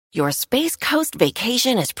Your Space Coast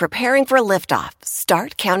vacation is preparing for liftoff.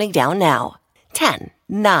 Start counting down now. 10,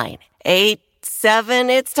 9, 8, 7.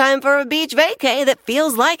 It's time for a beach vacay that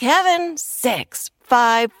feels like heaven. 6,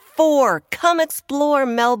 5, 4. Come explore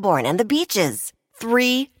Melbourne and the beaches.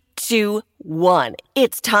 3, 2, 1.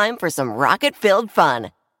 It's time for some rocket-filled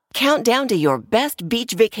fun. Count down to your best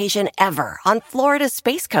beach vacation ever on Florida's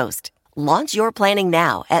Space Coast. Launch your planning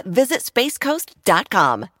now at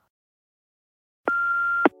visitspacecoast.com.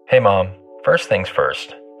 Hey Mom, first things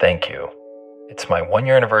first, thank you. It's my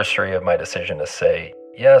 1-year anniversary of my decision to say,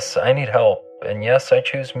 yes, I need help, and yes, I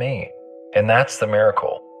choose me. And that's the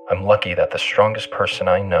miracle. I'm lucky that the strongest person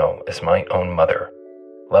I know is my own mother.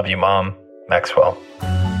 Love you, Mom. Maxwell.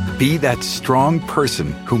 Be that strong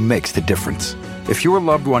person who makes the difference. If your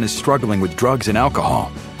loved one is struggling with drugs and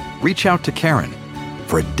alcohol, reach out to Karen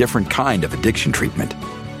for a different kind of addiction treatment.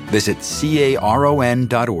 Visit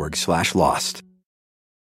caron.org/lost.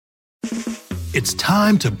 It's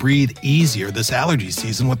time to breathe easier this allergy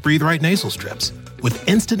season with Breathe Right nasal strips. With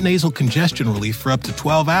instant nasal congestion relief for up to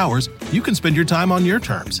 12 hours, you can spend your time on your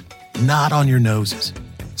terms, not on your noses.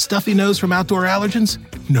 Stuffy nose from outdoor allergens?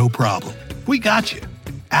 No problem. We got you.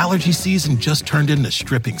 Allergy season just turned into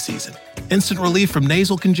stripping season. Instant relief from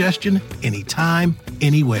nasal congestion, anytime,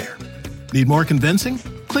 anywhere. Need more convincing?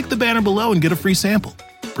 Click the banner below and get a free sample.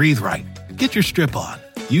 Breathe Right. Get your strip on.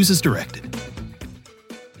 Use as directed.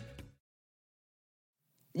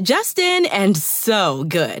 Just and so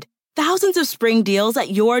good. Thousands of spring deals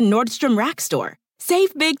at your Nordstrom Rack store.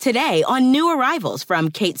 Save big today on new arrivals from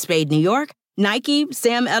Kate Spade New York, Nike,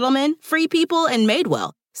 Sam Edelman, Free People, and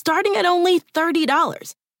Madewell, starting at only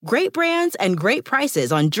 $30. Great brands and great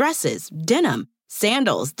prices on dresses, denim,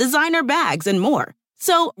 sandals, designer bags, and more.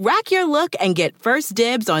 So rack your look and get first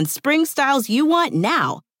dibs on spring styles you want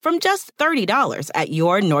now from just $30 at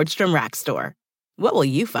your Nordstrom Rack store. What will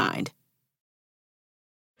you find?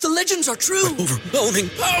 The legends are true. Overwhelming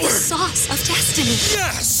power! The sauce of destiny.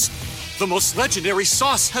 Yes! The most legendary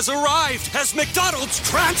sauce has arrived as McDonald's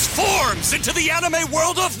transforms into the anime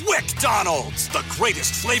world of WickDonald's. The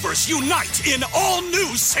greatest flavors unite in all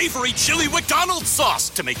new savory chili McDonald's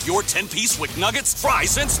sauce to make your 10-piece Wick Nuggets,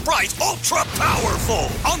 fries, and Sprite ultra-powerful.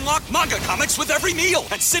 Unlock manga comics with every meal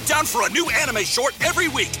and sit down for a new anime short every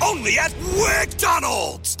week only at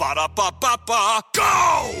WickDonald's. Ba-da-ba-ba-ba,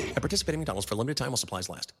 go! At participating McDonald's for a limited time while supplies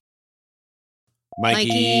last.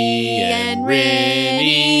 Mikey and Rin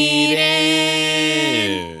eating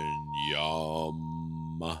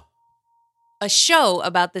yum. A show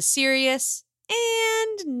about the serious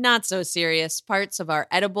and not so serious parts of our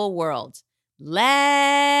edible world.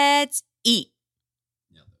 Let's eat.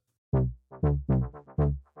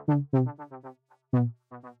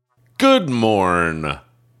 Good morn,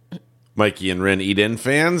 Mikey and Rin Eat In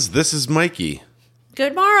fans. This is Mikey.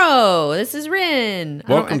 Good morrow. This is Rin.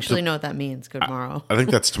 Welcome I don't actually know what that means. Good morrow. I think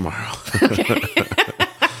that's tomorrow. Okay.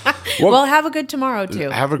 Well, have a good tomorrow, too.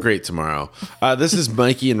 Have a great tomorrow. This is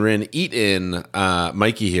Mikey and Rin Eat In.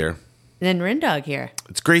 Mikey here. And then Rin Dog here.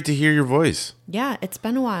 It's great to hear your voice. Yeah, it's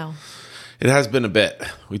been a while. It has been a bit.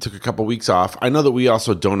 We took a couple weeks off. I know that we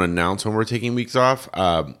also don't announce when we're taking weeks off.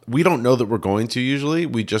 We don't know that we're going to usually.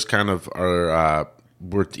 We just kind of are...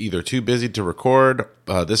 we're either too busy to record.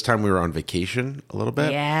 This time we were on vacation a little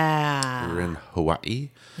bit. Yeah. We were in Hawaii.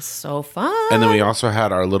 It's so fun. And then we also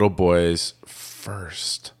had our little boy's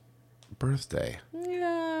first birthday.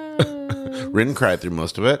 Yeah. Rin cried through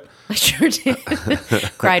most of it. I sure did.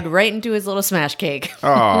 Cried right into his little smash cake.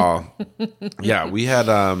 Oh. Yeah, we had...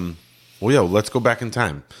 let's go back in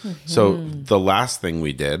time. Mm-hmm. So the last thing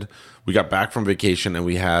we did... We got back from vacation and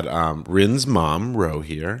we had Rin's mom, Ro,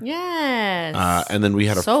 here. Yes. And then we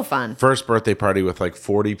had so fun first birthday party with like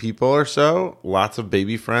 40 people or so. Lots of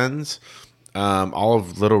baby friends. All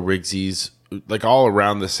of little Rigsies, like all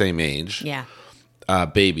around the same age. Yeah.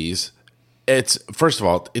 Babies. It's first of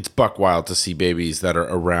all, it's buck wild to see babies that are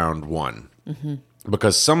around one. Mm-hmm.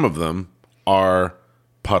 Because some of them are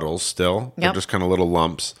puddles still. They're just kind of little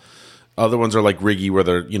lumps. Other ones are like Riggy, where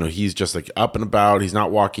they're, he's just like up and about. He's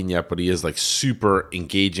not walking yet, but he is like super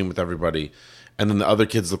engaging with everybody. And then the other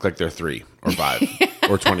kids look like they're 3 or 5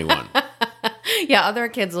 or 21. Yeah, other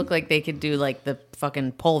kids look like they could do like the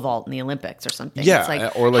fucking pole vault in the Olympics or something. Yeah, it's like,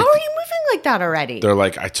 or like, how are you moving like that already? They're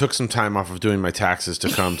like, I took some time off of doing my taxes to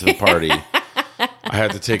come to the party. I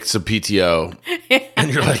had to take some PTO.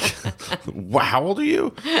 And you're like, wow, how old are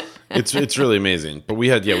you? It's really amazing. But we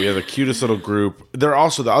had the cutest little group. They're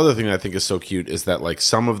also, the other thing I think is so cute is that like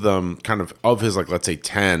some of them kind of his like, let's say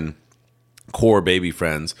 10 core baby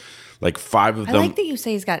friends, like 5 of them. I like that you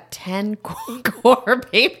say he's got 10 core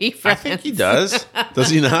baby friends. I think he does. Does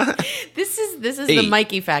he not? This is the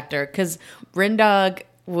Mikey factor, because Brindog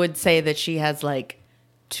would say that she has like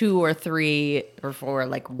 2 or 3 or 4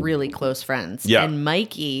 like really close friends. Yeah. And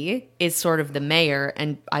Mikey is sort of the mayor,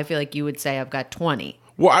 and I feel like you would say I've got 20.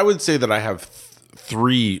 Well, I would say that I have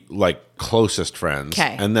 3 like closest friends,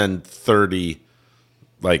 okay, and then 30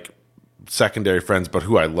 like secondary friends, but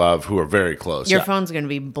who I love, who are very close. Your phone's going to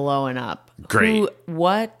be blowing up. Great.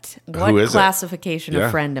 What Who is classification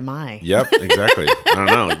of friend am I? Yep, exactly. I don't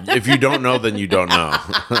know. If you don't know, then you don't know.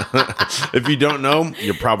 If you don't know,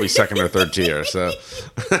 you're probably second or third tier. So,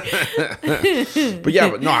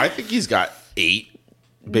 but no, I think he's got 8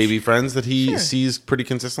 baby friends that he sees pretty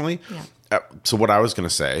consistently. Yeah. So what I was going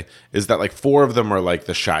to say is that like 4 of them are like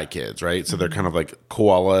the shy kids, right? So they're kind of like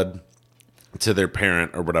koala'd to their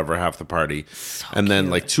parent or whatever half the party. So and then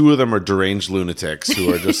like 2 of them are deranged lunatics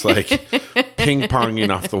who are just like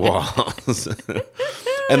ping-ponging off the walls.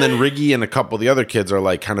 And then Riggy and a couple of the other kids are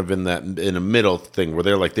like kind of in a middle thing where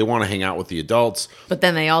they're like, they want to hang out with the adults. But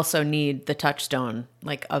then they also need the touchstone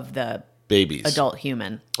like of the babies, adult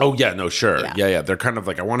human. Oh yeah, no, sure. Yeah. They're kind of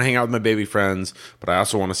like, I want to hang out with my baby friends, but I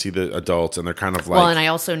also want to see the adults, and they're kind of like, well, and I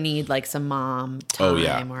also need like some mom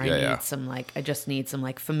time, or I need some like, I just need some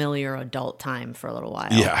like familiar adult time for a little while.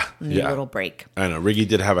 Yeah, I need a little break. I know. Riggy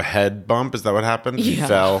did have a head bump. Is that what happened? He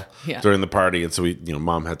fell during the party, and so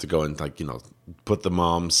mom had to go and like put the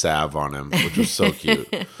mom salve on him, which was so cute.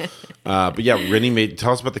 But yeah, Rennie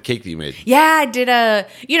tell us about the cake that you made. Yeah, I did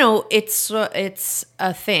it's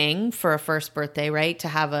a thing for a first birthday, right? To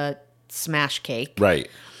have a smash cake. Right.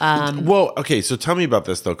 Well, okay, so tell me about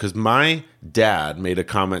this though, because my dad made a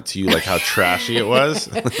comment to you like how trashy it was.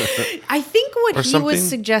 I think what he was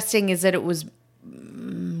suggesting is that it was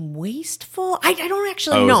wasteful. I don't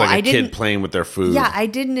actually know. It was like a kid playing with their food. Yeah, I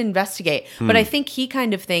didn't investigate, but I think he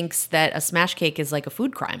kind of thinks that a smash cake is like a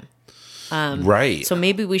food crime. Right. So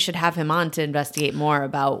maybe we should have him on to investigate more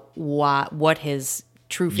about what his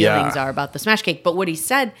true feelings are about the smash cake. But what he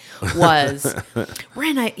said was,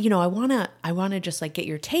 Ren, I wanna just like get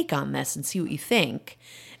your take on this and see what you think.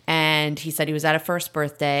 And he said he was at a first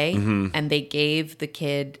birthday, and they gave the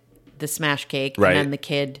kid the smash cake, and then the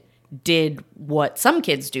kid did what some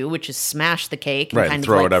kids do, which is smash the cake and kind of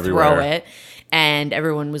like throw it, and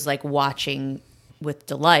everyone was like watching with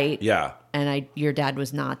delight. Yeah. And your dad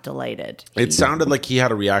was not delighted. It sounded like he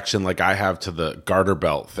had a reaction like I have to the garter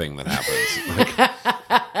belt thing that happens.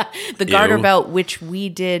 The garter belt, which we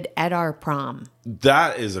did at our prom.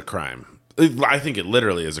 That is a crime. I think it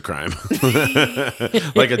literally is a crime.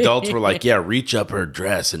 Like adults were like, yeah, reach up her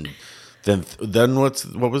dress, and then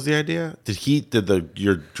what was the idea?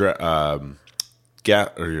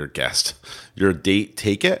 Your date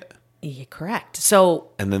take it? Yeah, correct. So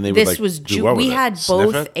and then they this would, like, was we had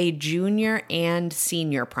both a junior and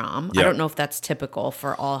senior prom. Yep. I don't know if that's typical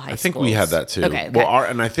for all high schools. I think we had that too. Okay. Well,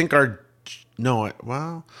 I think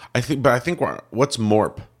what's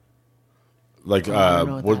MORP? Like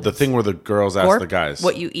the thing where the girls ask the guys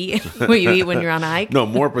what you eat when you're on a hike. No,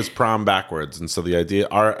 MORP was prom backwards, and so the idea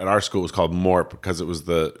at our school was called MORP because it was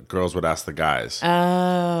the girls would ask the guys.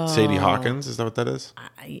 Oh, Sadie Hawkins, is that what that is?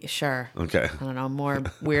 Sure. Okay. I don't know, more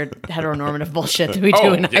weird heteronormative bullshit that we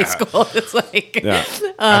do in high school. It's like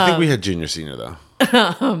I think we had junior senior though.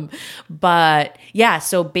 But yeah,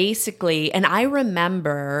 so basically, and I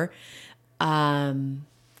remember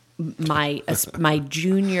my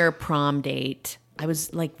junior prom date, I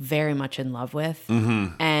was like very much in love with,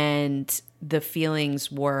 and the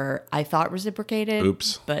feelings were, I thought, reciprocated.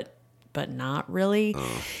 Oops. But not really.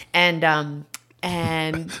 And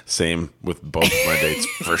same with both my dates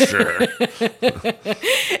for sure.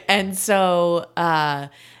 And so I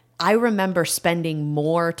remember spending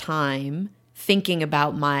more time thinking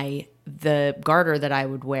about the garter that I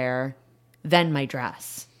would wear than my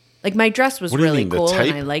dress. Like my dress was really cool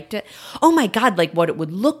and I liked it. Oh my God, like what it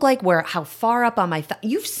would look like, how far up on my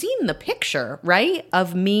you've seen the picture, right?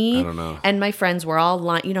 Of me I don't know. And my friends were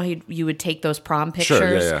all you would take those prom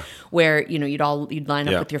pictures where you'd line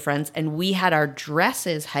up with your friends, and we had our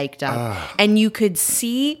dresses hiked up and you could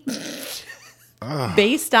see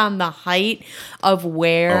based on the height of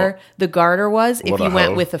where the garter was, if you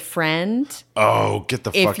went with a friend. Oh, get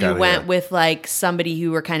the fuck out of here. If you went with like somebody you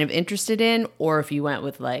were kind of interested in, or if you went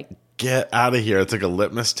with like get out of here. It's like a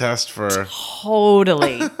litmus test for...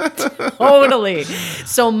 Totally. Totally.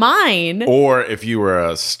 So mine... Or if you were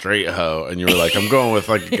a straight hoe and you were like, I'm going with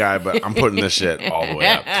like a guy, but I'm putting this shit all the way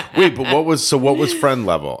up. Wait, but what was friend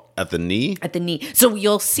level? At the knee? At the knee. So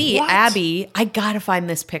you'll see Abby, I gotta find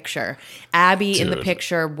this picture. Abby in the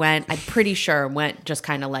picture went, I'm pretty sure, went just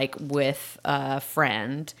kind of like with a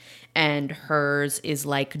friend. And hers is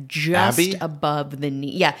like just Abby? above the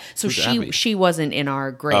knee. Yeah. So Abby? she wasn't in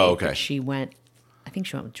our grade. Oh, okay. But she went, I think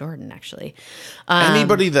she went with Jordan actually.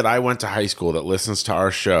 Anybody that I went to high school that listens to our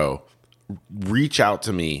show, reach out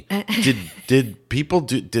to me. Did people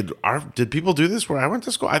do this where I went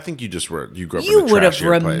to school? I think you grew up in a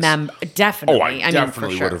trashier place. Definitely. Oh, I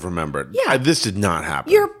definitely would have remembered. Yeah, this did not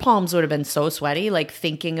happen. Your palms would have been so sweaty, like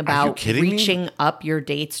thinking about reaching me? up your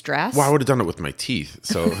date's dress. Well, I would have done it with my teeth.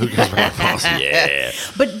 So who cares about my palms? Yeah.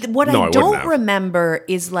 But what I don't remember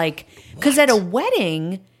is like, because at a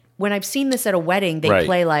wedding, when I've seen this at a wedding, they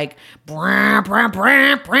play like brah, brah,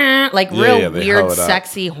 brah, brah, like real weird,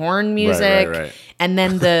 sexy horn music. Right. And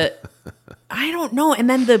then I don't know. And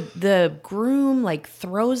then the groom like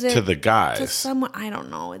throws it to the guys. To someone. I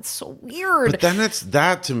don't know. It's so weird. But then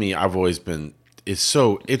that to me, I've always been, it's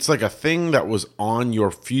like a thing that was on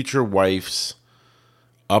your future wife's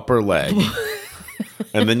upper leg.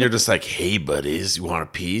 And then you're just like, hey, buddies, you want a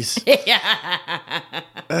piece? Yeah.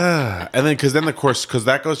 And then, because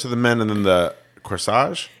that goes to the men and then the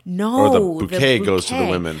corsage? No. Or the bouquet goes to the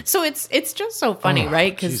women. So it's just so funny,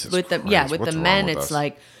 right? Because with the men, it's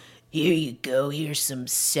like, here you go, here's some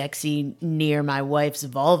sexy near my wife's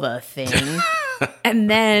vulva thing. And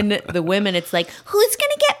then the women, it's like, who's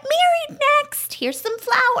going to get married next? Here's some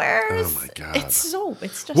flowers. Oh my God. It's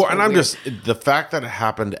just well, and weird. I'm just, the fact that it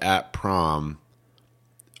happened at prom,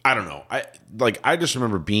 I don't know. I just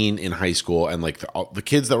remember being in high school and like the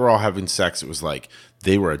kids that were all having sex, it was like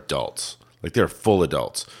they were adults. Like they were full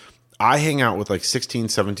adults. I hang out with like 16,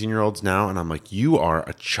 17-year-olds now and I'm like, you are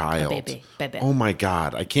a child. Baby. Oh my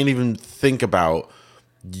God. I can't even think about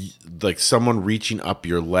like someone reaching up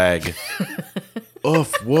your leg.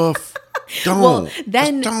 Oof, woof. Don't. Well,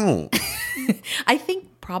 then, just don't. I think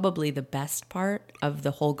probably the best part of the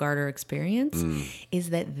whole garter experience is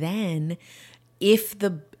that then if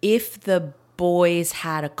the boys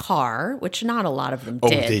had a car, which not a lot of them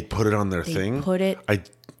did. Oh, they'd put it on their thing? Put it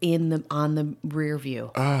on the rear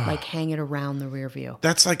view. Like hang it around the rear view.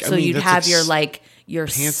 That's like, so you'd have your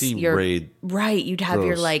panty raid. Right, you'd have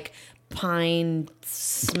your like pine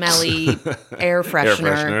smelly air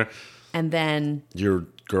freshener. And then your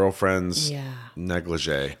girlfriend's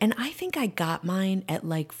negligee. And I think I got mine at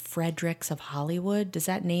like Frederick's of Hollywood. Does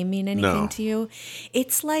that name mean anything to you?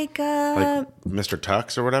 It's like Mr.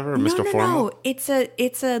 Tux or whatever, or Mr. Formal. No, it's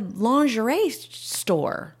a lingerie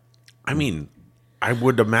store. I mean, I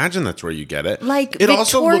would imagine that's where you get it. Like it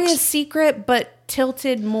Victoria's Secret, but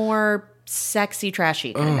tilted more sexy,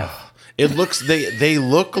 trashy kind of. It looks they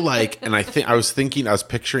look like, and I was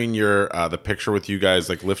picturing your the picture with you guys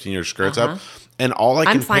like lifting your skirts up, and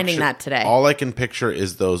I'm finding that today. All I can picture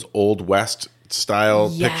is those old West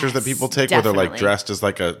style pictures that people take where they're like dressed as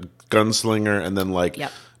like a gunslinger and then like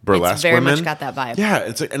burlesque it's very women. much got that vibe. Yeah,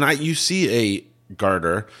 it's like, and you see a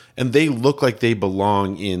garter and they look like they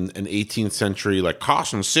belong in an 18th century like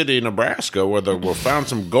Carson City, Nebraska, where there were found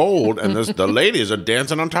some gold and the ladies are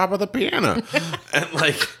dancing on top of the piano, and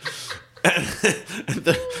like.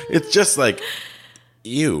 It's just like,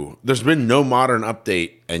 ew. There's been no modern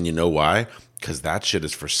update, and you know why? Because that shit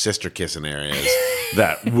is for sister kissing areas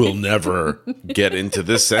that will never get into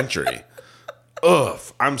this century. Ugh.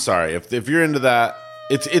 I'm sorry if you're into that.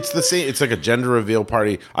 It's the same. It's like a gender reveal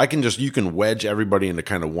party. You can wedge everybody into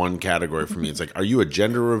kind of one category for me. It's like, are you a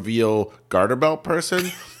gender reveal garter belt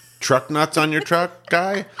person? Truck nuts on your truck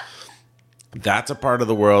guy? That's a part of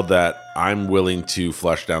the world that I'm willing to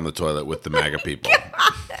flush down the toilet with the MAGA people.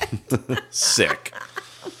 Sick.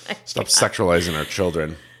 Stop sexualizing our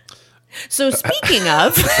children. So speaking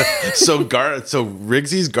of, so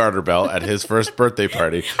Riggsy's garter belt at his first birthday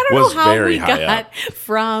party was very high up.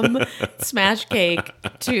 From Smash Cake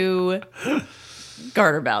to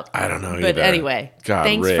garter belt. I don't know. But either. Anyway, God,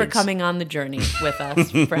 thanks Riggs. for coming on the journey with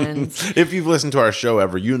us, friends. If you've listened to our show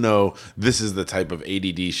ever, you know this is the type of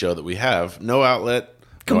ADD show that we have. No outlet.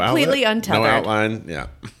 Completely untethered. No outline. Yeah.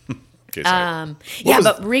 Okay,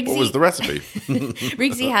 but Riggsy. What was the recipe?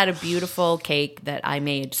 Riggsy had a beautiful cake that I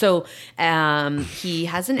made. So he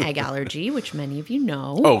has an egg allergy, which many of you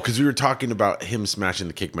know. Oh, because we were talking about him smashing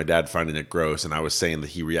the cake, my dad finding it gross, and I was saying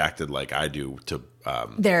that he reacted like I do to.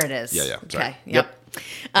 There it is. Yeah. Sorry. Okay. Yep.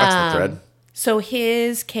 That's the thread. So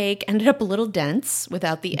his cake ended up a little dense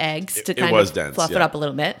without the eggs to kind of fluff it up a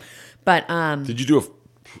little bit. But did you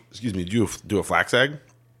do a flax egg?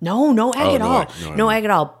 no egg at all. No egg. egg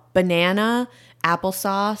at all. Banana,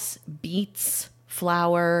 applesauce, beets,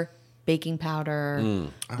 flour, baking powder,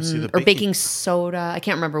 or baking soda. I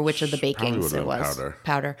can't remember which of the bakings it was.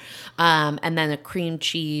 Powder. And then a cream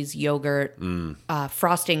cheese, yogurt,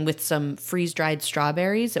 frosting with some freeze-dried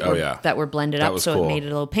strawberries that were blended up, so cool. It made it a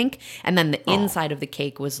little pink. And then the inside of the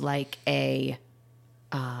cake was like a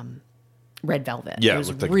red velvet. Yeah, it was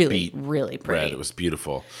looked like really, really pretty. Red. It was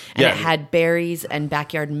beautiful. And it had berries and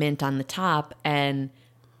backyard mint on the top. And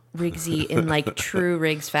Riggsy, in like true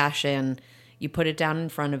Riggs fashion, you put it down in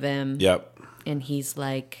front of him. Yep. And he's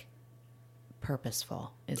like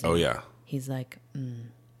purposeful, isn't he? Oh, yeah. He's like,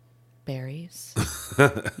 berries?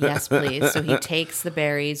 Yes, please. So he takes the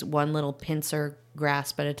berries, one little pincer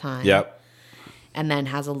grasp at a time. Yep. And then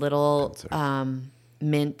has a little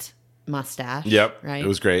mint mustache. Yep. Right? It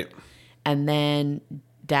was great. And then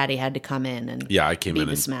Daddy had to come in and I came in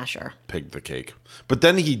the and smasher. Pigged the cake. But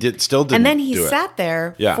then he still didn't. And then he do sat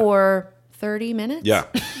there for 30 minutes. Yeah.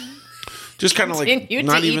 Just kind of like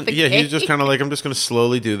not even. Yeah, he's just kind of like, I'm just going to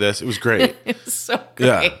slowly do this. It was great. It was so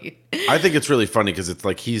great. Yeah. I think it's really funny because it's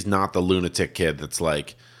like he's not the lunatic kid that's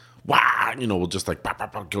like, wow, will just like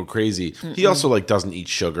go crazy. He also like doesn't eat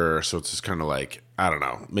sugar, so it's just kind of like, I don't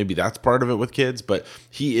know, maybe that's part of it with kids, but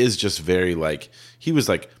he is just very like, he was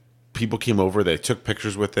like, people came over, they took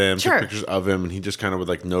pictures with him, took pictures of him, and he just kind of would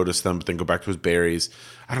like notice them, but then go back to his berries.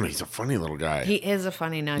 I don't know, he's a funny little guy. He is a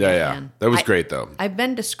funny nugget, man. That was great though. I've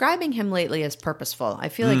been describing him lately as purposeful. I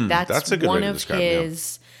feel like that's a good one way to of describe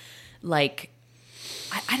his, like,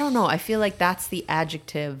 I don't know. I feel like that's the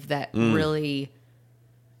adjective that really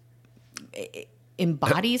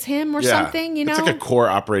embodies him or something, It's like a core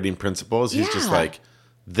operating principle. He's just like,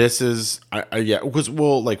 this is, because,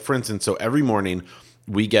 well, like for instance, so every morning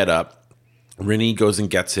we get up, Rinny goes and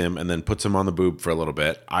gets him and then puts him on the boob for a little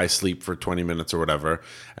bit. I sleep for 20 minutes or whatever.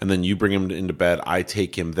 And then you bring him into bed. I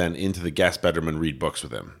take him then into the guest bedroom and read books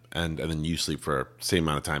with him. And then you sleep for the same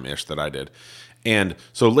amount of time-ish that I did. And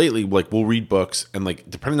so lately, like, we'll read books and like,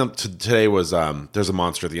 depending on today was, there's a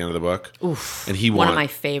monster at the end of the book. Oof. And one of my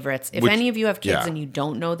favorites. If any of you have kids and you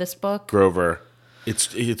don't know this book, Grover.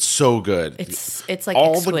 It's so good. It's like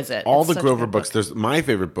exquisite. All the Grover books. There's my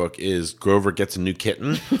favorite book is Grover Gets a New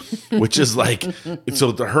Kitten, which is like,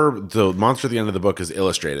 so the monster at the end of the book is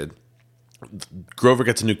illustrated. Grover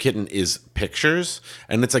Gets a New Kitten is pictures,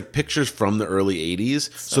 and it's like pictures from the early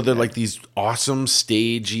 80s. So they're like these awesome,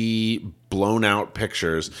 stagey, blown out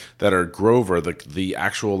pictures that are Grover, the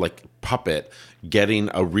actual like puppet, getting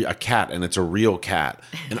a cat, and it's a real cat.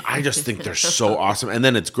 And I just think they're so awesome. And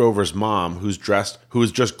then it's Grover's mom who is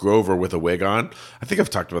just Grover with a wig on. I think I've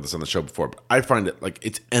talked about this on the show before, but I find it like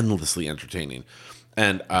it's endlessly entertaining.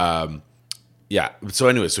 And so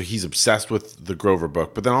anyway, so he's obsessed with the Grover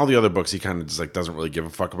book, but then all the other books he kind of just like doesn't really give a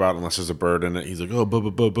fuck about unless there's a bird in it. He's like, oh, buh, buh,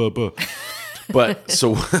 buh, buh, buh. But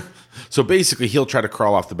so basically he'll try to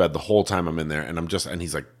crawl off the bed the whole time I'm in there, and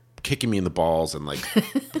he's like kicking me in the balls and like,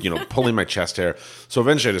 pulling my chest hair. So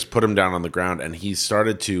eventually I just put him down on the ground, and he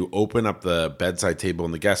started to open up the bedside table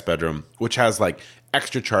in the guest bedroom, which has like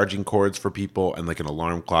extra charging cords for people and like an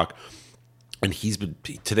alarm clock. And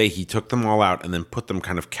today he took them all out and then put them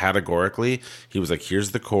kind of categorically. He was like,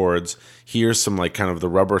 here's the cords. Here's some like kind of the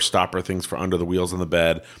rubber stopper things for under the wheels on the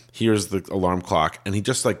bed. Here's the alarm clock. And he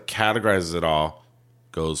just like categorizes it all,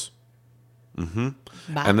 goes, bah.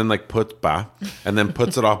 And then like puts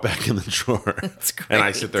it all back in the drawer. That's great. And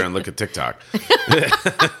I sit there and look at TikTok.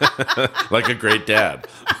 Like a great dad.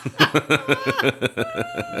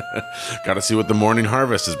 Got to see what the morning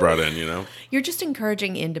harvest has brought in, You're just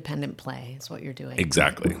encouraging independent play is what you're doing.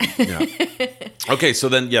 Exactly. Yeah. Okay, so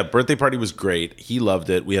then, birthday party was great. He loved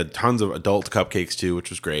it. We had tons of adult cupcakes too, which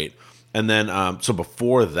was great. And then, so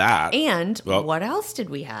before that. And what else did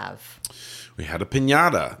we have? We had a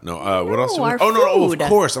piñata. No, what else? Our of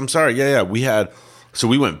course. I'm sorry. Yeah.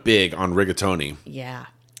 We went big on rigatoni. Yeah.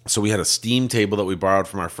 So we had a steam table that we borrowed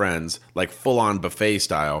from our friends, like full-on buffet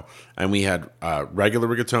style, and we had regular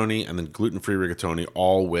rigatoni and then gluten-free rigatoni,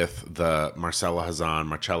 all with the Marcella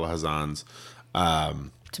Hazan's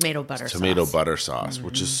tomato butter sauce,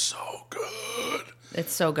 which is so good.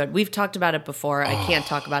 It's so good. We've talked about it before. I can't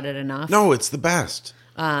talk about it enough. No, it's the best.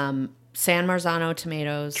 San Marzano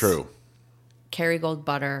tomatoes. True. Kerrygold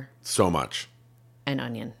butter. So much. And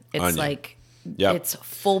onion. It's like... Yep. It's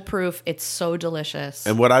foolproof. It's so delicious.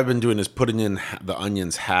 And what I've been doing is putting in the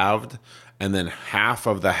onions halved and then half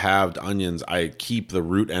of the halved onions, I keep the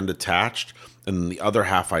root end attached, and the other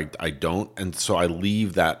half I don't. And so I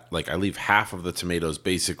leave that, like I leave half of the tomatoes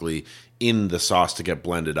basically in the sauce to get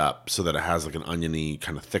blended up so that it has like an oniony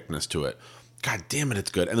kind of thickness to it. God damn it,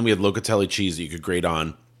 it's good. And then we had locatelli cheese that you could grate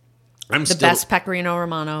on. Best pecorino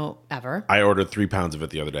romano ever. I ordered 3 pounds of it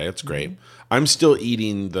the other day. It's great. I'm still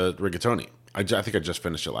eating the rigatoni. I think I just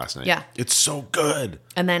finished it last night. Yeah. It's so good.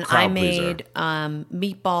 And then I made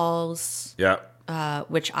meatballs. Yeah.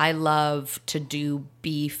 Which I love to do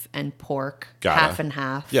beef and pork, Gotta. half and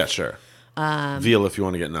half. Yeah, sure. Veal if you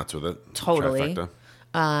want to get nuts with it. Totally. Trifecta.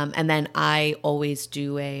 And then I always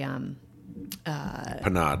do a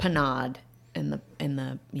panade in the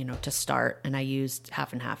to start, and I used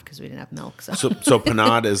half and half because we didn't have milk. So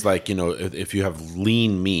panade is like, if you have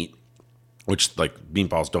lean meat, which like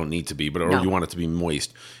meatballs don't need to be, but or you want it to be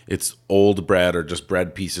moist, it's old bread or just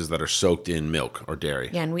bread pieces that are soaked in milk or dairy.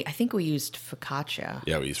 Yeah, and I think we used focaccia.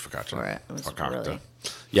 Yeah, we used focaccia for it. It was Focaccia. really...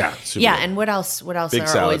 Yeah, super yeah. good. And what else Big are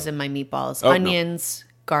salad. always in my meatballs? Oh, Onions,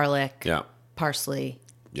 garlic, Yeah. parsley,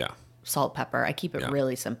 Yeah. salt, pepper. I keep it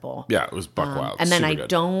really simple. Yeah, it was buck wild. And then Super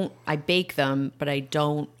good. I bake them, but I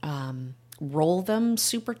don't roll them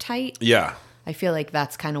super tight. Yeah. I feel like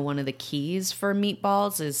that's kind of one of the keys for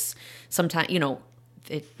meatballs is sometimes,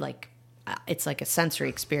 it's like a sensory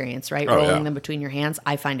experience, right? Rolling them between your hands.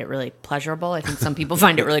 I find it really pleasurable. I think some people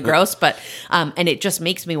find it really gross, but, and it just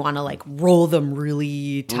makes me want to like roll them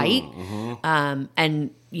really tight.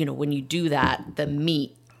 And when you do that, the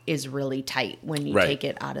meat is really tight when you take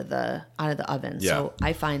it out of the oven. Yeah. So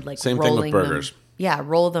I find like Same rolling thing with burgers. them. Yeah.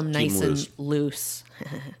 Roll them nice them and loose.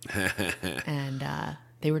 And,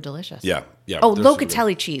 they were delicious. Yeah. Yeah. Oh, they're super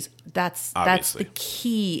locatelli cheese. That's Obviously. the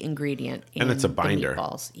key ingredient in And it's a the binder.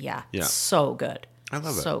 meatballs. Yeah. Yeah. So good. I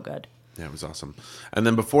love it. So good. Yeah, it was awesome. And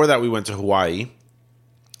then before that, we went to Hawaii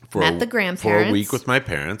Met the grandparents. for a week with my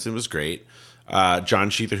parents. It was great.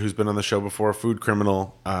 John Sheether, who's been on the show before, food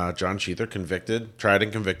criminal. John Sheether, tried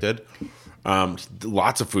and convicted.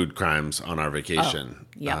 Lots of food crimes on our vacation.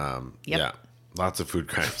 Yep. Yeah. Lots of food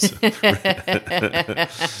crimes.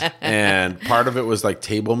 And part of it was like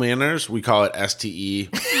table manners. We call it STE.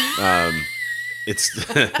 It's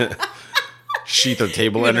Sheether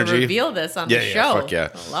table You're gonna energy. reveal this on the show. Yeah, fuck yeah.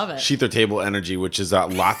 I love it. Sheether table energy, which is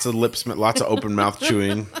lots of lots of open mouth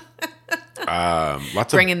chewing.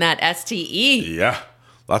 Lots Bringing that STE. Yeah.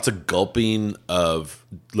 Lots of gulping of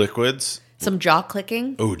liquids. Some jaw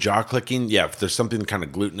clicking. Oh, jaw clicking. Yeah, if there's something kind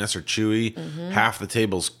of glutinous or chewy, half the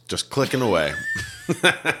table's just clicking away.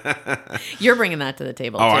 You're bringing that to the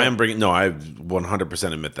table, Oh, too. I am bringing... No, I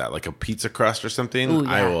 100% admit that. Like a pizza crust or something, Ooh,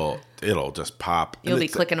 yeah. it'll just pop. You'll And be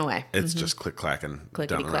it's- clicking away. It's just click-clacking.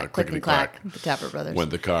 Clickety-clack, clickety-clack. The Tapper Brothers. Went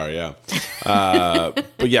the car, yeah.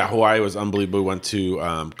 But yeah, Hawaii was unbelievable. We went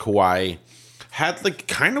to Kauai. Had like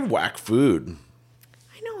kind of whack food.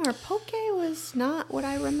 I know, our poke was not what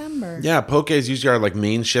I remember. Yeah, poke is usually our like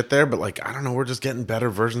main shit there, but like I don't know, we're just getting better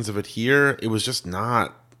versions of it here. It was just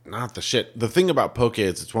not the shit. The thing about poke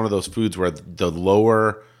is it's one of those foods where the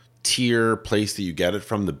lower tier place that you get it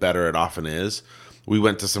from, the better it often is. We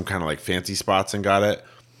went to some kind of like fancy spots and got it.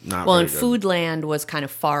 Not well, very and good. Foodland was kind of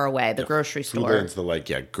far away, the grocery store. Foodland's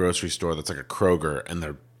the grocery store that's like a Kroger, and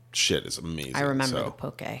their shit is amazing. I remember so. the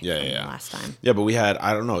poke from last time. Yeah, but we had,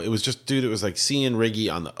 I don't know, it was just, dude, it was like seeing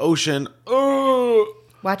Riggy on the ocean. Oh!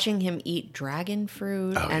 Watching him eat dragon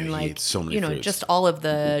fruit and he like, ate so many fruits. just all of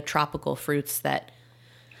the tropical fruits that,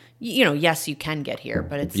 yes, you can get here,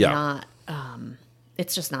 but it's not,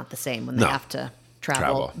 it's just not the same when they have to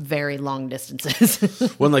travel very long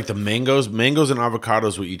distances. When like the mangoes and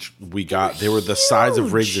avocados we got, they were the size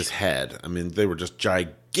of Riggs' head. I mean, they were just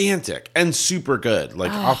gigantic and super good.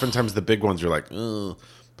 Like oftentimes the big ones are like, ugh,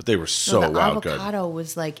 but they were so the wild good. avocado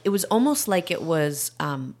was like, it was almost like it was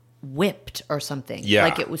whipped or something. Yeah.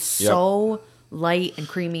 Like it was so light and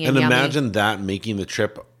creamy and And yummy. imagine that making the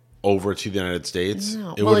trip over to the United States.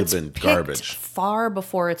 No. It Well, would have it's been picked garbage. far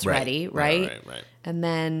before it's ready, right? Right. And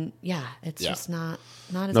then, it's just not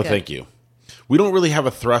as No, good. thank you. We don't really have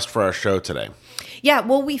a thrust for our show today. Yeah,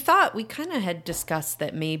 well, we kind of had discussed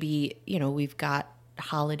that maybe, we've got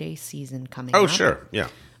holiday season coming up. Oh, sure. Yeah.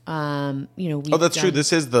 That's true.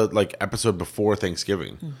 This is the like episode before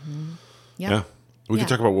Thanksgiving. Mm-hmm. Yeah. We can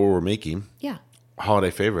talk about what we're making. Yeah.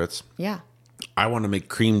 Holiday favorites. Yeah. I want to make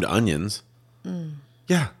creamed onions.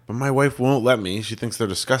 Yeah, but my wife won't let me. She thinks they're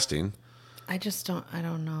disgusting. I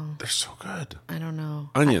don't know. They're so good. I don't know.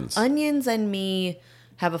 Onions. Onions and me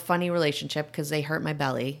have a funny relationship because they hurt my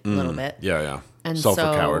belly a little bit. Yeah. And sulfur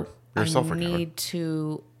so coward. You're a sulfur I coward. need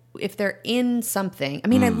to, if they're in something, I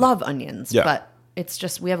mean, I love onions, Yeah. but it's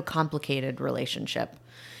just, we have a complicated relationship.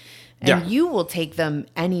 And you will take them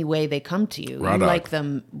any way they come to you. Raw you dog. like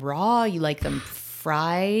them raw. You like them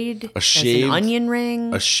fried. As shaved an onion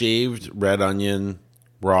ring. A shaved red onion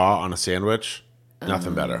raw on a sandwich.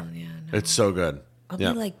 Nothing better. Yeah, no. It's so good. I'll be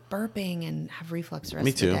like burping and have reflux the rest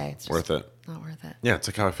Me of too. the day. It's Worth it. Not worth it. Yeah, it's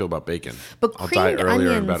like how I feel about bacon. But I'll die creamed earlier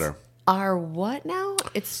onions and better. are what now?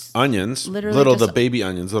 It's Onions, literally the just- baby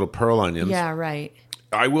onions, little pearl onions. Yeah, right.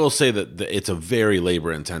 I will say that it's a very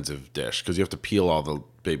labor intensive dish because you have to peel all the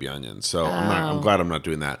baby onions. So I'm glad I'm not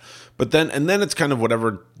doing that. But then it's kind of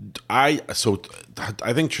whatever I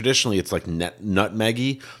think traditionally it's like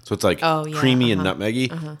nutmeggy. So it's like creamy and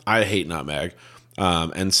nutmeggy. I hate nutmeg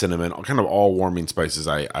and cinnamon, kind of all warming spices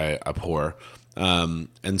I abhor.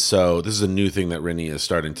 And so this is a new thing that Rennie is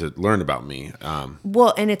starting to learn about me.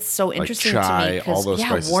 Well, and it's so interesting chai, to me all those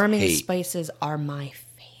because spices, warming hate. spices are my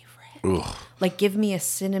favorite. Ugh. Like, give me a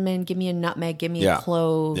cinnamon, give me a nutmeg, give me a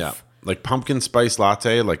clove. Yeah. Like pumpkin spice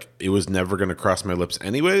latte, like it was never going to cross my lips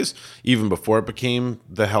anyways, even before it became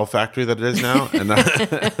the hell factory that it is now. And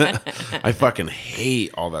I fucking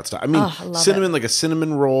hate all that stuff. I mean, cinnamon, like a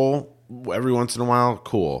cinnamon roll every once in a while,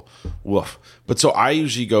 cool. Woof. But so I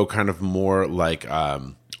usually go kind of more like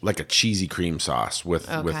a cheesy cream sauce with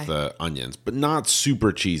the onions, but not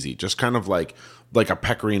super cheesy. Just kind of like a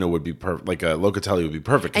pecorino would be perfect, like a locatelli would be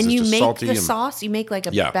perfect. And it's you just make salty the sauce, you make like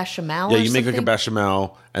a bechamel. Yeah, or you make like a something?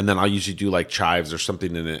 bechamel, and then I'll usually do like chives or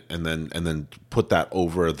something in it, and then put that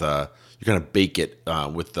over you kind of bake it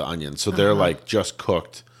with the onions, so they're like just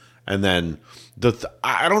cooked, and then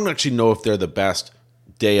I don't actually know if they're the best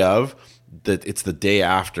day of. That it's the day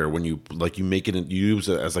after when you make it and you use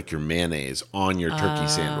it as like your mayonnaise on your turkey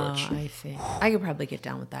sandwich. I see. I could probably get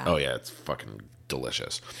down with that. Oh yeah, it's fucking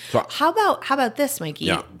delicious. So How about this, Mikey?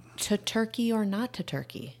 Yeah. To turkey or not to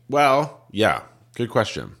turkey? well, yeah, good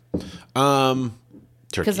question. Turkey.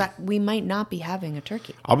 Because we might not be having a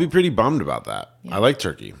turkey. I'll be pretty bummed about that. I like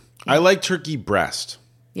turkey. I like turkey breast.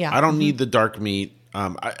 Yeah. I don't need the dark meat.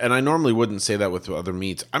 And I normally wouldn't say that with other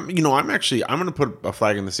meats. I'm going to put a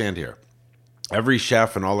flag in the sand here. Every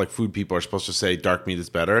chef and all like food people are supposed to say dark meat is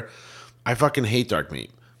better. I fucking hate dark meat.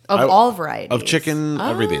 Of all varieties. Of chicken,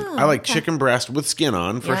 everything. I like chicken breast with skin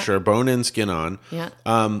on for sure, bone in, skin on. Yeah.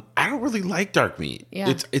 I don't really like dark meat.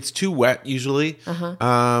 Yeah. It's too wet usually.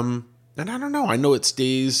 And I don't know. I know it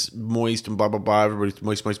stays moist and blah blah blah.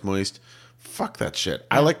 Everybody's moist. Fuck that shit.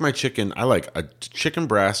 I like my chicken. I like a chicken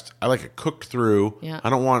breast. I like it cooked through. Yeah. I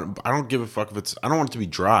don't give a fuck if I don't want it to be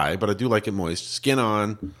dry, but I do like it moist. Skin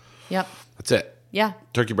on. Yep. That's it. Yeah.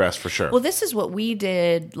 Turkey breast for sure. Well, this is what we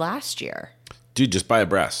did last year. Dude, just buy a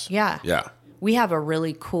breast. Yeah. Yeah. We have a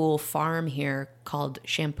really cool farm here called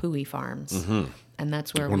Shampooey Farms. Mm-hmm. And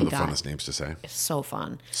that's where One we of the got. funnest names to say. It's so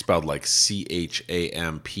fun. Spelled like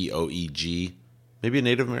CHAMPOEG. Maybe a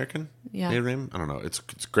Native American native name? I don't know. It's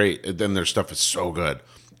great. And then their stuff is so good.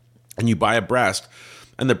 And you buy a breast,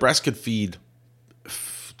 and the breast could feed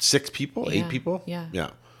 6 people, 8 people. Yeah.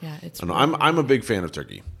 Yeah. Yeah. It's I don't know. I'm a big fan of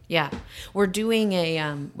turkey. Yeah, we're doing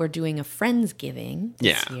a Friendsgiving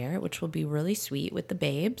this year, which will be really sweet with the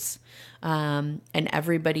babes, and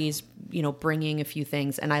everybody's bringing a few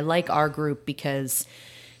things. And I like our group because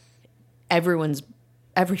every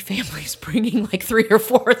family's bringing like 3 or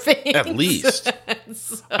 4 things At least.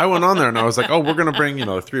 I went on there and I was like, oh, we're gonna bring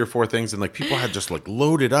 3 or 4 things, and like people had just like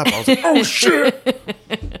loaded up. I was like, oh shit.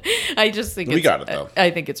 I just think we got it though.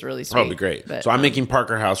 I think it's really sweet. That'll be great. But, so I'm making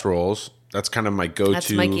Parker House rolls. That's kind of my go-to. That's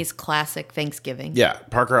Mikey's classic Thanksgiving. Yeah,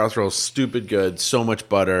 Parker House rolls, stupid good, so much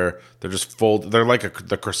butter. They're just they're like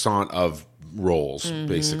the croissant of rolls,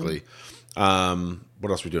 basically. What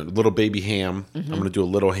else are we doing? A little baby ham. I'm going to do a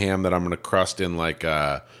little ham that I'm going to crust in like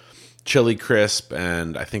chili crisp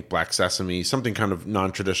and I think black sesame, something kind of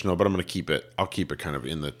non-traditional, but I'll keep it kind of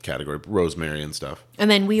in the category of rosemary and stuff. And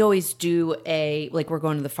then we always do we're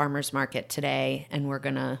going to the farmer's market today and we're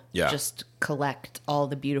going to just collect all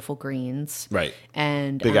the beautiful greens. Right.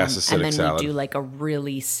 And big ass acidic and then salad. we do like a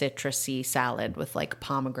really citrusy salad with like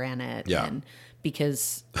pomegranate and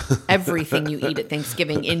because everything you eat at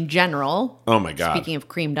Thanksgiving in general, oh my God, speaking of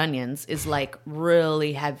creamed onions, is like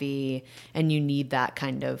really heavy and you need that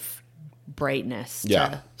kind of brightness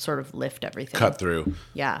to sort of lift everything. Cut through.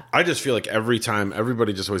 Yeah. I just feel like every time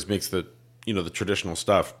everybody just always makes the the traditional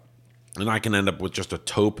stuff and I can end up with just a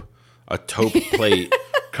taupe plate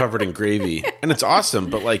covered in gravy. And it's awesome,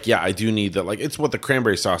 but like I do need that, like it's what the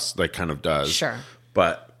cranberry sauce like kind of does. Sure.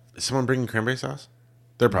 But is someone bringing cranberry sauce?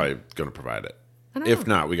 They're probably going to provide it. If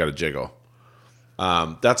not, we got to jiggle.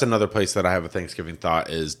 That's another place that I have a Thanksgiving thought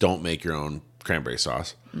is don't make your own cranberry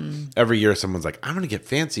sauce. Every year someone's like, I'm going to get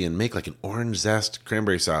fancy and make like an orange zest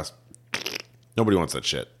cranberry sauce. Nobody wants that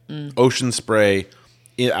shit. Ocean spray,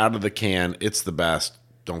 out of the can. It's the best.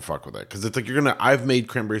 Don't fuck with it. Because it's like I've made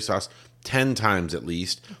cranberry sauce 10 times at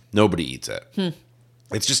least. Nobody eats it.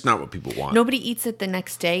 It's just not what people want. Nobody eats it the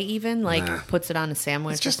next day even? Like puts it on a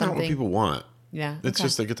sandwich or something? It's just not what people want. Yeah. It's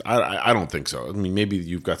just like, I don't think so. I mean, maybe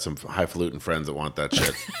you've got some highfalutin friends that want that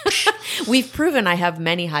shit. We've proven I have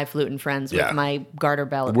many highfalutin friends with my garter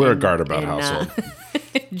belt. We're a garter belt household.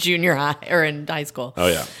 Junior high or in high school. Oh,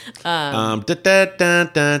 yeah.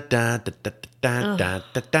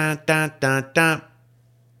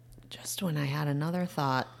 Just when I had another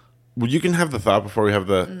thought. Well, you can have the thought before we have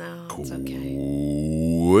the No, it's okay.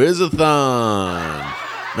 Quizathon.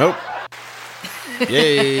 Nope.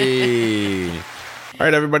 Yay. All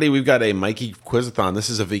right, everybody, we've got a Mikey Quizathon. This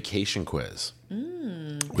is a vacation quiz.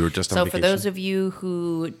 We were just on vacation. So for those of you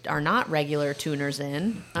who are not regular tuners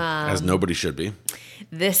in. As nobody should be.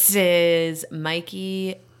 This is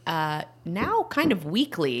Mikey, now kind of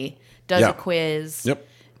weekly, does a quiz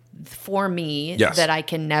for me that I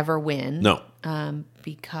can never win. No.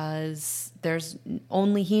 Because there's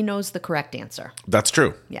only he knows the correct answer. That's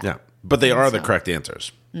true. Yeah. But they are the correct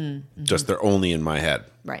answers. Mm-hmm. Just they're only in my head.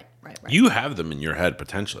 Right. You have them in your head,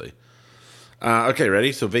 potentially. Okay,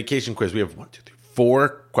 ready? So vacation quiz. We have 4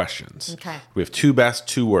 questions. Okay. We have 2 best,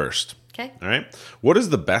 2 worst. Okay. All right. What is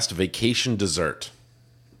the best vacation dessert?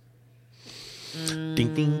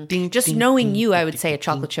 Ding, ding, ding, Just ding, knowing ding, you, ding, I would say a ding,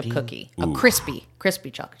 chocolate ding, chip ding. cookie. Ooh. A crispy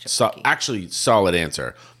chocolate chip cookie. Actually, solid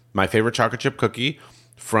answer. My favorite chocolate chip cookie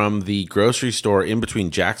from the grocery store in between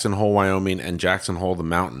Jackson Hole, Wyoming and Jackson Hole, the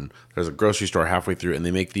mountain. There's a grocery store halfway through, and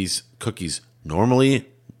they make these cookies normally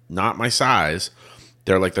not my size.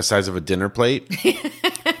 They're like the size of a dinner plate,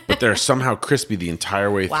 but they're somehow crispy the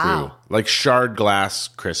entire way through. Like shard glass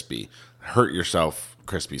crispy. Hurt yourself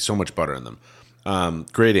crispy. So much butter in them.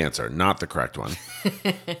 Great answer. Not the correct one.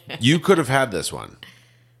 You could have had this one.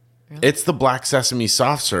 Really? It's the black sesame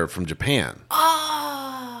soft serve from Japan.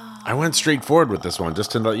 I went straight forward with this one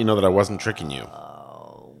just to let you know that I wasn't tricking you.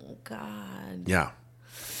 Oh, God. Yeah.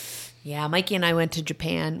 Yeah, Mikey and I went to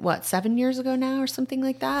Japan, 7 years ago now or something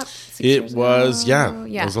like that? 6 It years was, ago?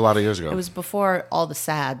 It was a lot of years ago. It was before all the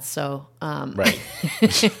sads, so. Right.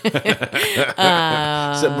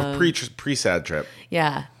 Pre-sad trip.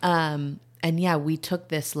 Yeah. And yeah, we took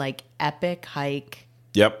this like epic hike.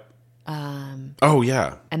 Yep. Oh,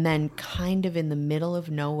 yeah. And then kind of in the middle of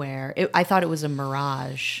nowhere, I thought it was a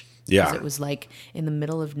mirage. Yeah. Because it was like in the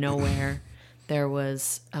middle of nowhere, there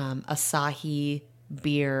was Asahi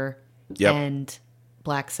beer and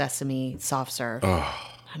black sesame soft serve.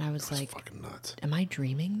 Oh, and I was like, fucking nuts. Am I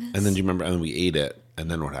dreaming this? And then do you remember, and then we ate it, and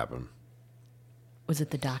then what happened? Was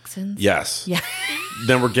it the dachshunds? Yes. Yeah.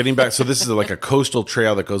 Then we're getting back. So this is like a coastal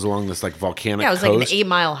trail that goes along this like volcanic coast. Yeah, it was like an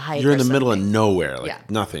 8-mile hike. You're in the middle of nowhere, like Yeah.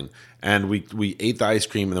 nothing. And we ate the ice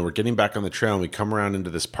cream, and then we're getting back on the trail, and we come around into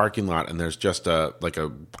this parking lot, and there's just a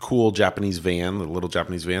cool Japanese van, the little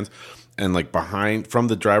Japanese vans, and like behind from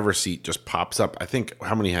the driver's seat just pops up. I think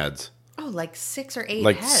how many heads? Oh, like 6 or 8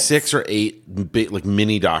 Like heads. 6 or 8 big, like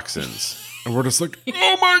mini dachshunds. And we're just like,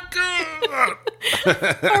 oh my God.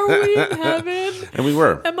 Are we in heaven? And we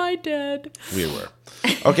were. Am I dead? We were.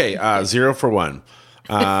 Okay, 0 for 1.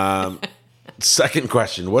 Second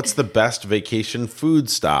question. What's the best vacation food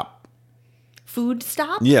stop? Food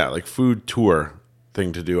stop? Yeah, like food tour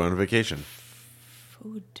thing to do on vacation.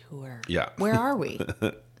 Food tour. Yeah. Where are we?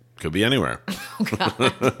 Could be anywhere. Oh,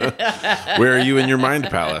 God. Where are you in your mind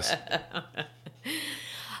palace?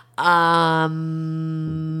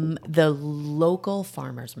 The local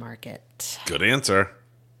farmer's market. Good answer.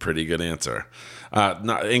 Pretty good answer.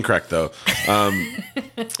 Not incorrect though.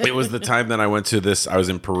 It was the time that I went to this. I was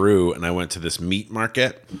in Peru and I went to this meat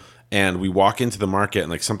market. And we walk into the market and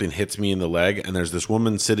like something hits me in the leg. And there's this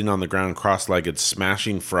woman sitting on the ground cross-legged,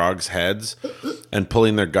 smashing frogs' heads and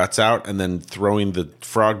pulling their guts out, and then throwing the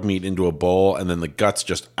frog meat into a bowl, and then the guts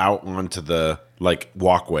just out onto the like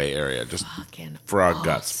walkway area, just fucking frog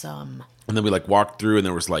guts. Awesome. And then we like walked through, and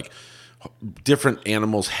there was like different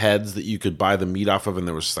animals' heads that you could buy the meat off of, and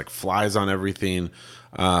there was just like flies on everything.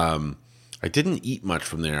 I didn't eat much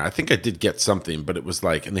from there. I think I did get something, but it was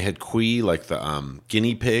like, and they had kui, like the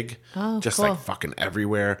guinea pig, just cool. like fucking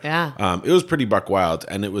everywhere. Yeah. It was pretty buck wild,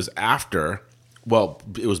 and it was after. Well,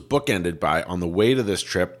 it was bookended by, on the way to this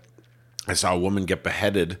trip, I saw a woman get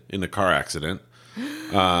beheaded in a car accident,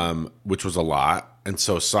 which was a lot. And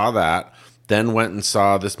so saw that, then went and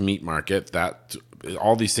saw this meat market. That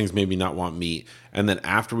all these things made me not want meat. And then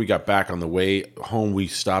after we got back on the way home, we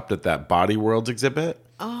stopped at that Body Worlds exhibit.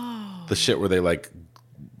 Oh. The shit where they like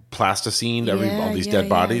plasticined all these dead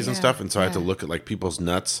bodies and stuff. And so I had to look at like people's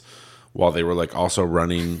nuts while they were like also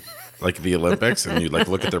running like the Olympics, and you like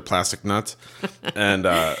look at their plastic nuts. And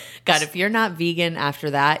God, if you're not vegan after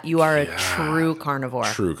that, you are a true carnivore.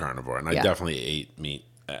 True carnivore. And I definitely ate meat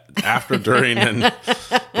after, during, and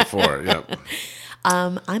before. Yep.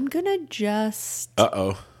 I'm gonna just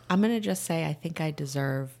say I think I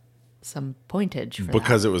deserve some pointage for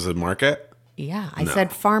because that. it was a market. Yeah, I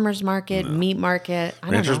said farmer's market, meat market,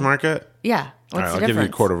 Rancher's market. Yeah. All right, I'll give you a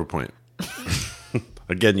quarter of a point.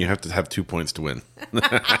 Again, you have to have 2 points to win.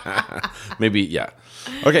 Maybe, yeah.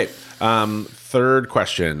 Okay. Third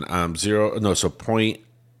question. So point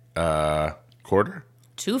quarter?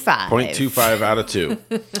 2.5. 0.25 out of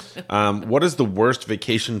 2. What is the worst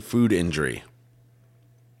vacation food injury?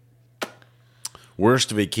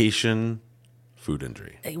 Worst vacation food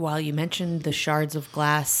injury. Well, you mentioned the shards of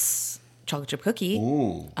glass chocolate chip cookie.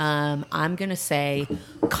 I'm going to say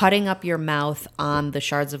cutting up your mouth on the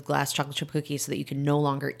shards of glass chocolate chip cookie so that you can no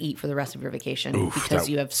longer eat for the rest of your vacation because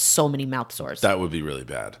you have so many mouth sores. That would be really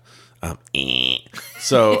bad.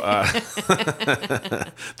 So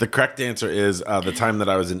the correct answer is the time that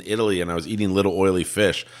I was in Italy and I was eating little oily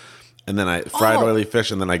fish. And then I fried oily fish,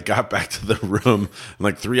 and then I got back to the room, and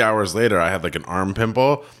like 3 hours later, I had like an arm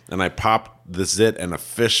pimple, and I popped the zit, and a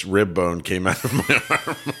fish rib bone came out of my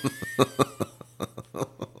arm.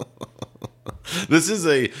 This is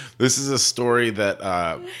a story that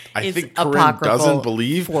I think Corinne doesn't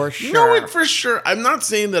believe. For sure. No, for sure. I'm not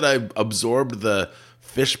saying that I absorbed the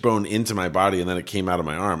fish bone into my body, and then it came out of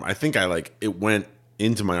my arm. I think it went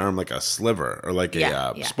into my arm like a sliver or like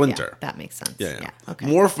a splinter. Yeah, that makes sense. Yeah. Okay.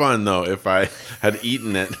 More fun though if I had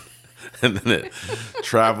eaten it and then it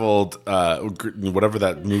traveled, whatever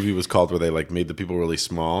that movie was called where they like made the people really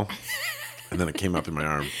small, and then it came up in my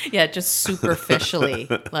arm. Yeah, just superficially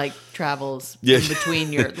like travels in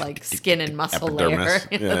between your like skin and muscle epidermis.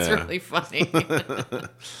 layer. That's really funny.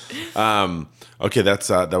 Okay,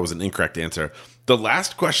 that was an incorrect answer. The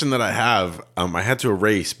last question that I have, I had to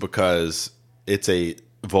erase because it's a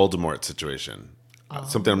Voldemort situation.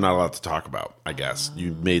 Something I'm not allowed to talk about, I guess.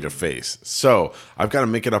 You made a face. So I've got to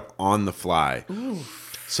make it up on the fly. Ooh.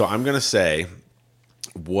 So I'm going to say,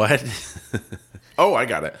 what? Oh, I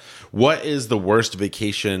got it. What is the worst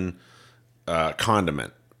vacation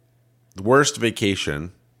condiment? The worst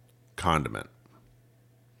vacation condiment.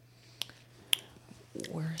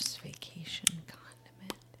 Worst vacation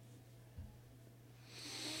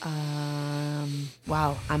condiment.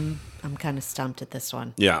 Wow, I'm kind of stumped at this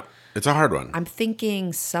one. Yeah, it's a hard one. I'm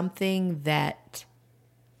thinking something that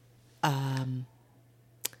our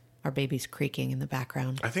baby's creaking in the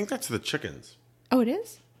background. I think that's the chickens. Oh, it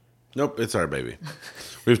is? Nope, it's our baby.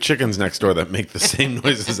 We have chickens next door that make the same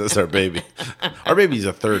noises as our baby. Our baby's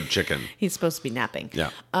a third chicken. He's supposed to be napping.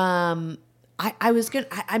 Yeah. I'm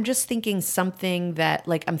just thinking something that,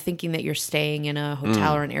 like, I'm thinking that you're staying in a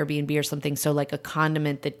hotel or an Airbnb or something. So like a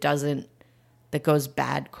condiment that goes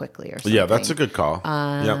bad quickly or something. Yeah, that's a good call.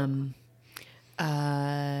 Oh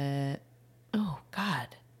God,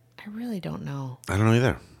 I really don't know. I don't know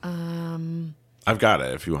either. I've got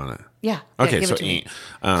it if you want it. Yeah. Okay, give so it to me.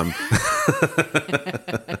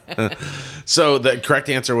 So the correct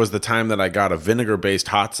answer was the time that I got a vinegar-based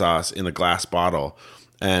hot sauce in a glass bottle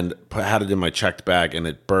and had it in my checked bag, and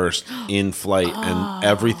it burst in flight, and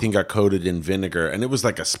everything got coated in vinegar. And it was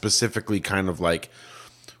like a specifically kind of like,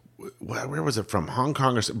 where was it from? Hong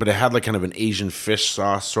Kong or something, but it had like kind of an Asian fish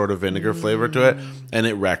sauce sort of vinegar flavor to it, and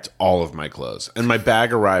it wrecked all of my clothes. And my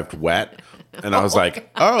bag arrived wet, and I was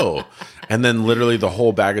like, oh. And then literally the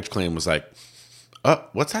whole baggage claim was like, oh,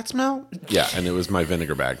 what's that smell? Yeah, and it was my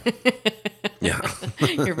vinegar bag. Yeah.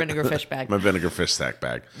 Your vinegar fish bag. My vinegar fish sack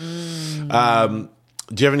bag.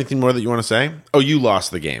 Do you have anything more that you want to say? Oh, you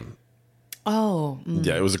lost the game. Oh.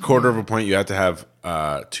 Yeah, it was a quarter of a point. You had to have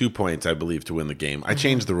 2 points, I believe, to win the game. I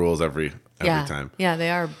change the rules every time. Yeah, they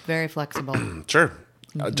are very flexible. Sure.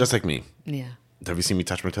 Just like me. Yeah. Have you seen me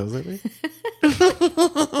touch my toes lately?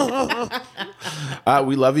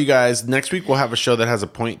 We love you guys. Next week we'll have a show that has a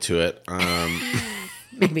point to it.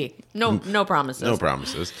 Maybe. No promises. No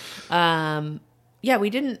promises. Yeah,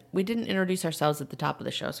 we didn't introduce ourselves at the top of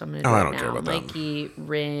the show, so I'm going to do it now. I don't care about that. Mikey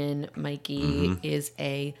Rin. Mikey is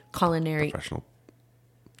a culinary professional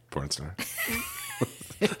porn star.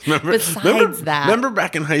 Remember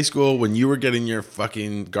back in high school when you were getting your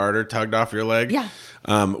fucking garter tugged off your leg? Yeah.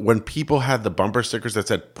 When people had the bumper stickers that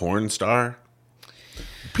said porn star,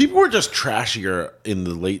 people were just trashier in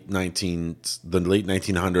the late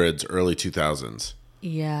 1900s, early 2000s.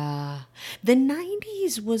 Yeah. The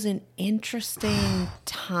 90s was an interesting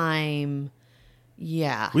time.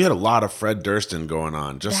 Yeah. We had a lot of Fred Durston going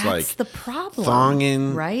on. That's the problem.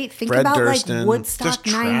 Thongin. Right? Think Fred about Durston, like Woodstock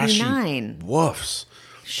 99. Woofs.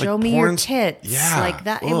 show me your tits. Yeah. Like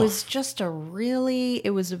that. Ugh. It was just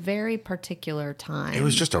it was a very particular time. It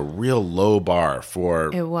was just a real low bar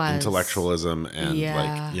for intellectualism and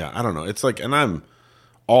I don't know. It's like, and I'm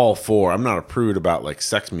all for, I'm not a prude about like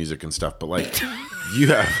sex music and stuff, but like you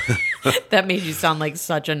have. That made you sound like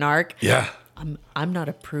such a narc. Yeah. I'm not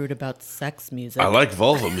a prude about sex music. I like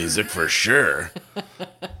vulva music for sure.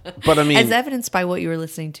 But I mean, as evidenced by what you were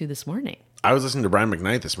listening to this morning. I was listening to Brian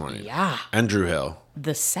McKnight this morning. Yeah. And Drew Hill.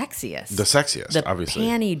 The sexiest. The obviously.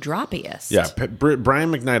 Panty droppiest. Yeah.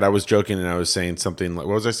 Brian McKnight, I was joking and I was saying something like,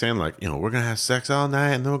 what was I saying? Like, we're going to have sex all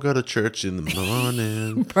night and then we'll go to church in the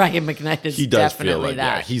morning. Brian McKnight is definitely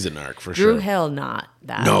that. Yeah, he's a narc for sure. Drew Hill, not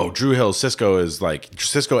that. No, Drew Hill, Cisco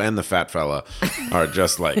and the fat fella are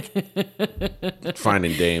just like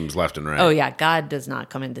finding dames left and right. Oh, yeah. God does not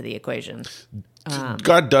come into the equation.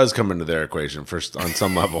 God does come into their equation on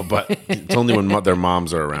some level, but it's only when their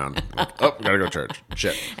moms are around. Like, oh, gotta go to church.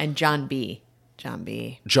 Shit. And John B.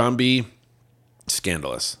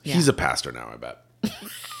 Scandalous. Yeah. He's a pastor now, I bet.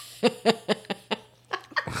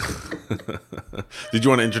 Did you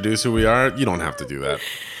want to introduce who we are? You don't have to do that.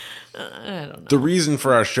 I don't know. The reason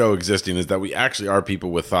for our show existing is that we actually are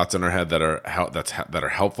people with thoughts in our head that are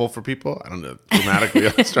helpful for people. I don't know, grammatically.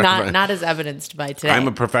 not as evidenced by today. I'm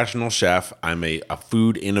a professional chef. I'm a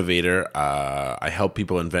food innovator. I help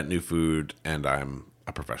people invent new food, and I'm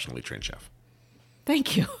a professionally trained chef.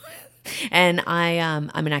 Thank you. And I'm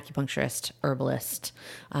an acupuncturist, herbalist,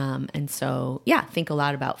 and so think a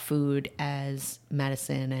lot about food as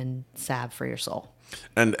medicine and salve for your soul.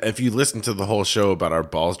 And if you listen to the whole show about our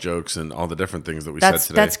balls jokes and all the different things that we said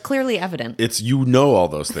today, that's clearly evident. It's all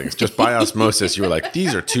those things just by osmosis. You were like,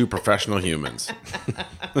 these are two professional humans.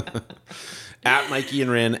 At Mikey and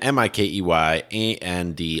Rin,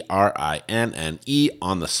 MikeyAndRinne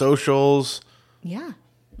on the socials. Yeah,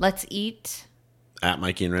 let's eat. At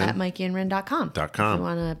Mikey and Rin. At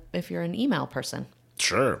MikeyandRin.com. If you're an email person.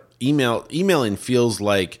 Sure. Emailing feels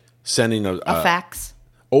like sending a fax.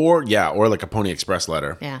 Or like a Pony Express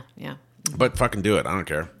letter. Yeah. But fucking do it. I don't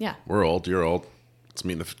care. Yeah. We're old. You're old. Let's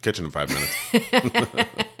meet in the kitchen in 5 minutes.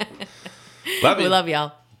 We love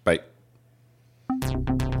y'all. Bye.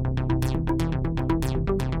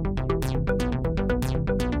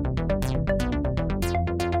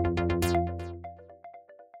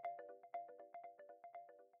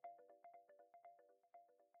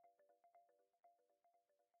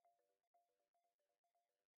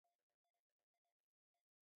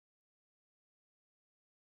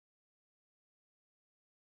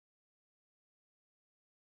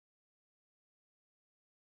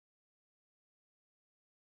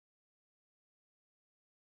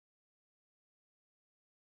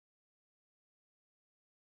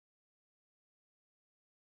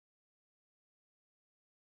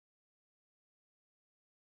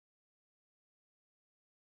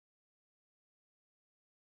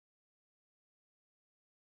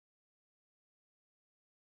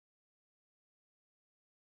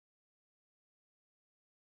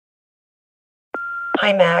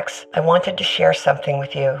 Hi, Max. I wanted to share something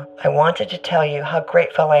with you. I wanted to tell you how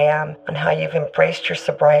grateful I am and how you've embraced your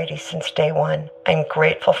sobriety since day one. I'm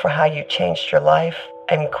grateful for how you changed your life.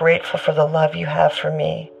 I'm grateful for the love you have for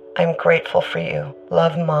me. I'm grateful for you.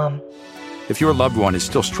 Love, Mom. If your loved one is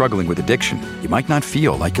still struggling with addiction, you might not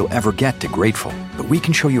feel like you'll ever get to grateful, but we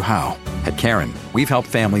can show you how. At Caron, we've helped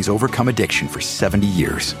families overcome addiction for 70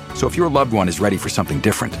 years. So if your loved one is ready for something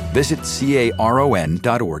different, visit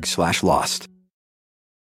caron.org/lost.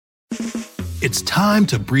 It's time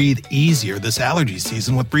to breathe easier this allergy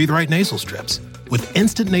season with Breathe Right nasal strips. With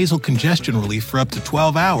instant nasal congestion relief for up to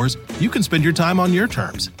 12 hours, you can spend your time on your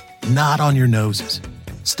terms, not on your noses.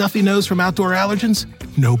 Stuffy nose from outdoor allergens?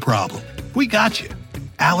 No problem. We got you.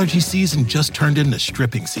 Allergy season just turned into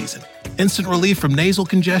stripping season. Instant relief from nasal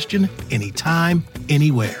congestion anytime,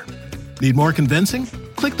 anywhere. Need more convincing?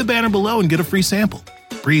 Click the banner below and get a free sample.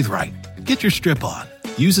 Breathe Right. Get your strip on.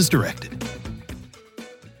 Use as directed.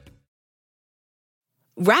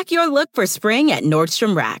 Rack your look for spring at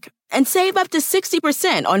Nordstrom Rack and save up to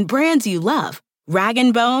 60% on brands you love. Rag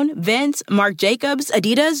 & Bone, Vince, Marc Jacobs,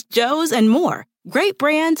 Adidas, Joe's, and more. Great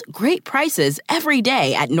brands, great prices every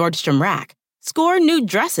day at Nordstrom Rack. Score new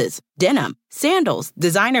dresses, denim, sandals,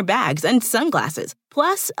 designer bags, and sunglasses,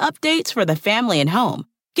 plus updates for the family and home.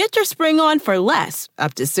 Get your spring on for less,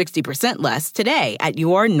 up to 60% less today at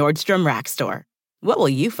your Nordstrom Rack store. What will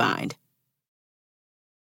you find?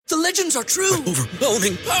 The legends are true.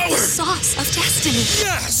 Overwhelming power! The sauce of destiny.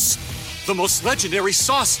 Yes! The most legendary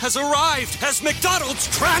sauce has arrived as McDonald's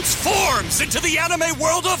transforms into the anime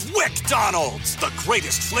world of WickDonald's. The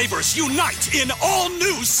greatest flavors unite in all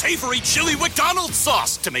new savory chili McDonald's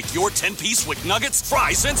sauce to make your 10-piece Wick Nuggets,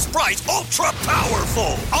 fries, and Sprite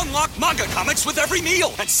ultra-powerful. Unlock manga comics with every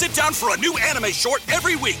meal and sit down for a new anime short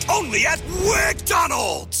every week only at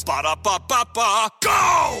WickDonald's. Ba-da-ba-ba-ba,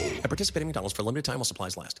 go! At participating McDonald's for a limited time while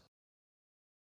supplies last.